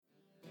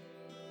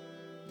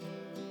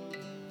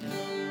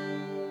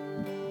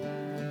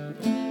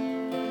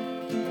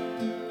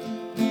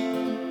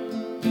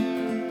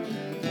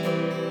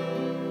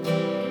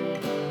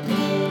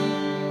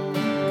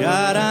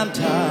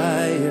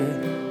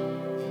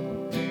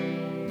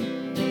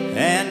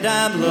and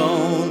I'm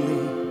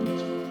lonely.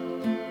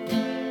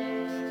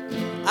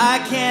 I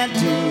can't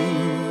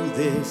do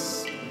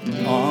this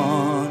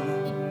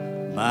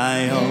on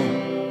my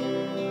own.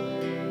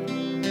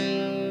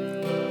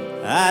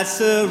 I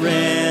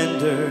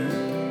surrender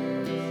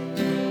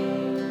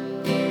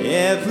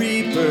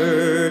every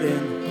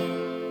burden.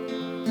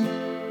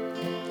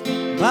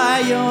 By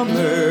your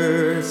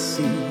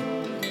mercy,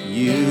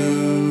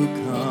 you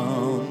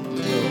come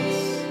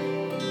close.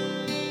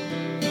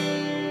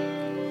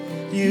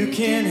 You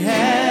can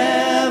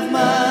have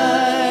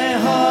my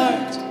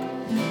heart.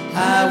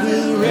 I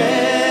will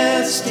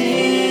rest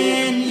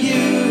in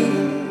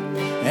you,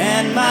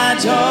 and my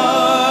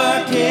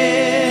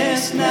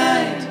darkest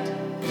night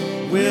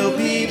will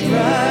be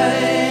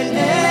bright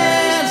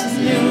as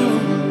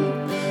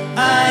noon.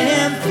 I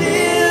am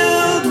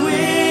filled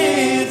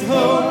with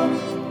hope,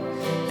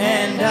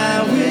 and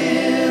I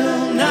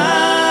will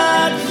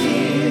not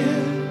fear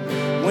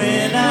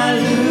when I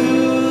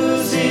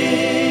lose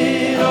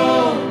it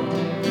all.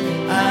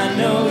 I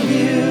know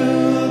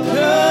you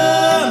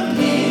come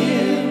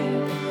near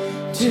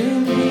to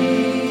me.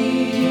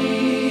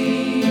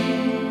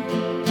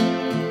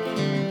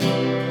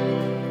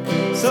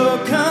 So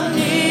come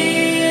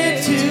near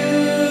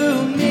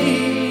to me.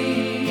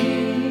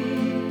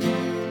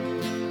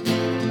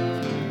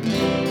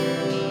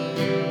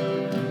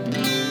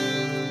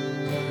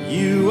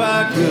 You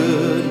are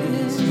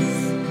goodness,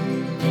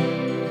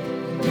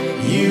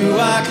 you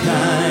are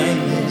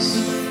kindness,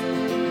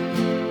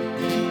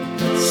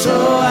 so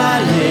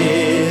I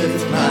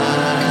lift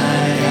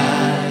my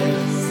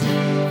eyes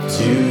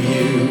to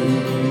you.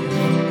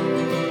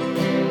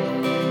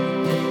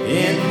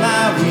 In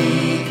my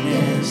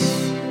weakness,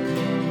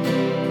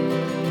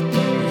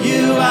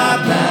 you are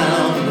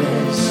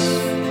boundless,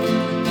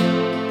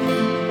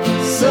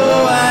 so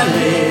I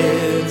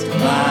lift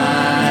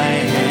my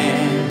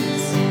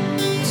hands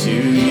to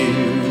you.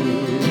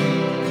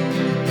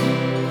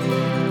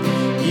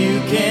 You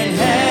can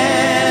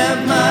have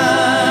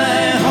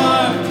my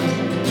heart.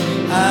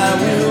 I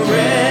will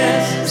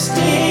rest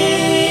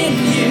in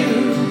you,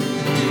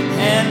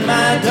 and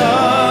my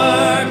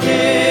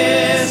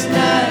darkest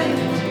night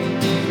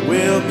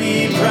will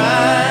be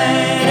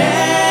bright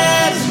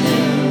as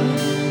noon.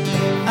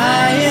 I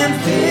am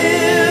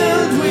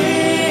filled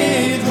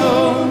with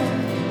hope,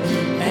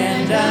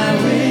 and I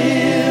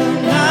will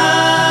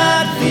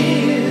not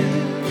fear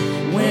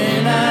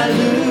when I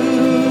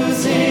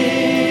lose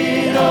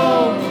it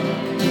all.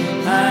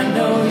 I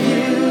know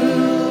you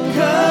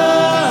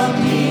come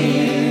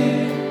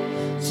here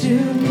to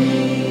me.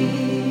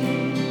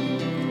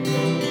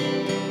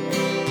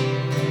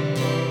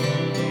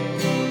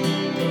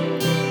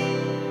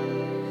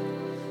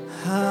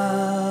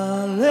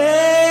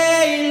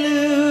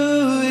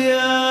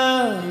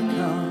 Hallelujah,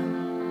 come.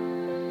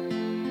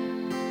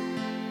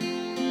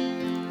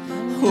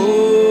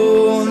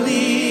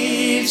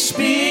 Holy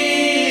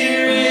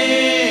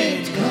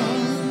Spirit,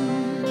 come.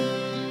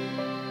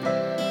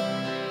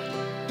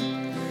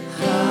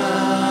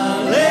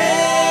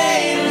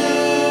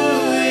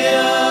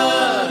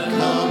 Hallelujah,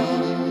 come.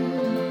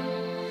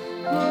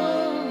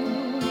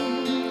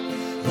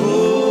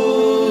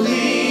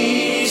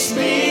 Holy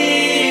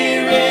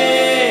Spirit,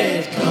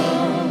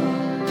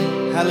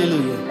 come.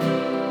 Hallelujah.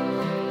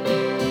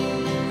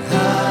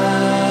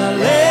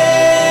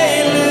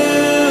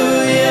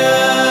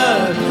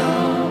 Hallelujah,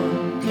 come.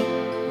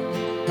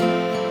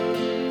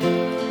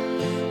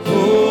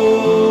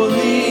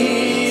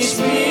 Holy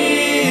Spirit,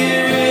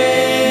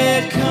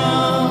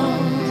 come.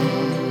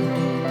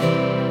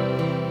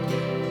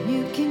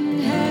 You can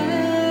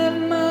have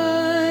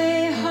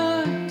my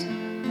heart.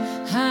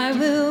 I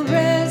will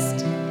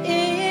rest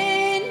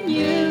in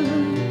you,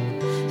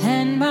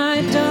 and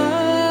my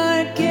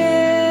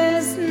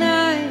darkest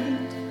night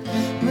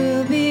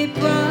will be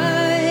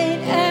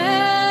bright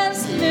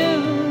as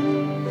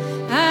noon.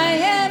 I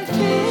am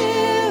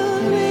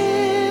filled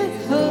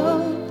with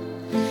hope,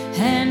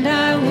 and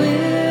I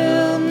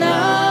will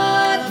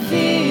not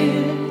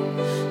fear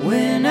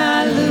when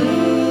I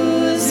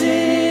lose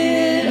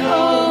it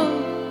all.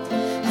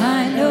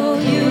 I know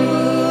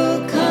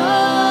you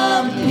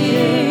come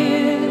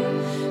near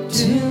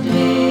to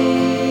me.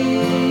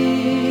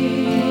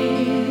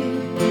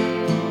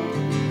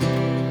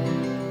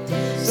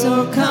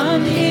 So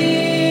come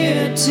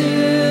near to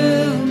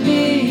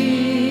me.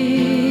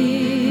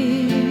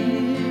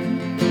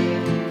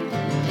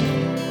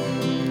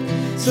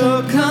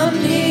 So come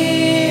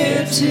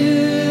near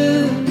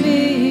to me.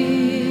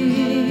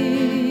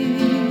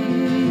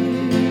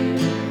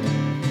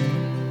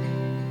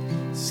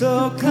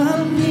 So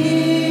come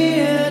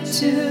near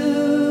to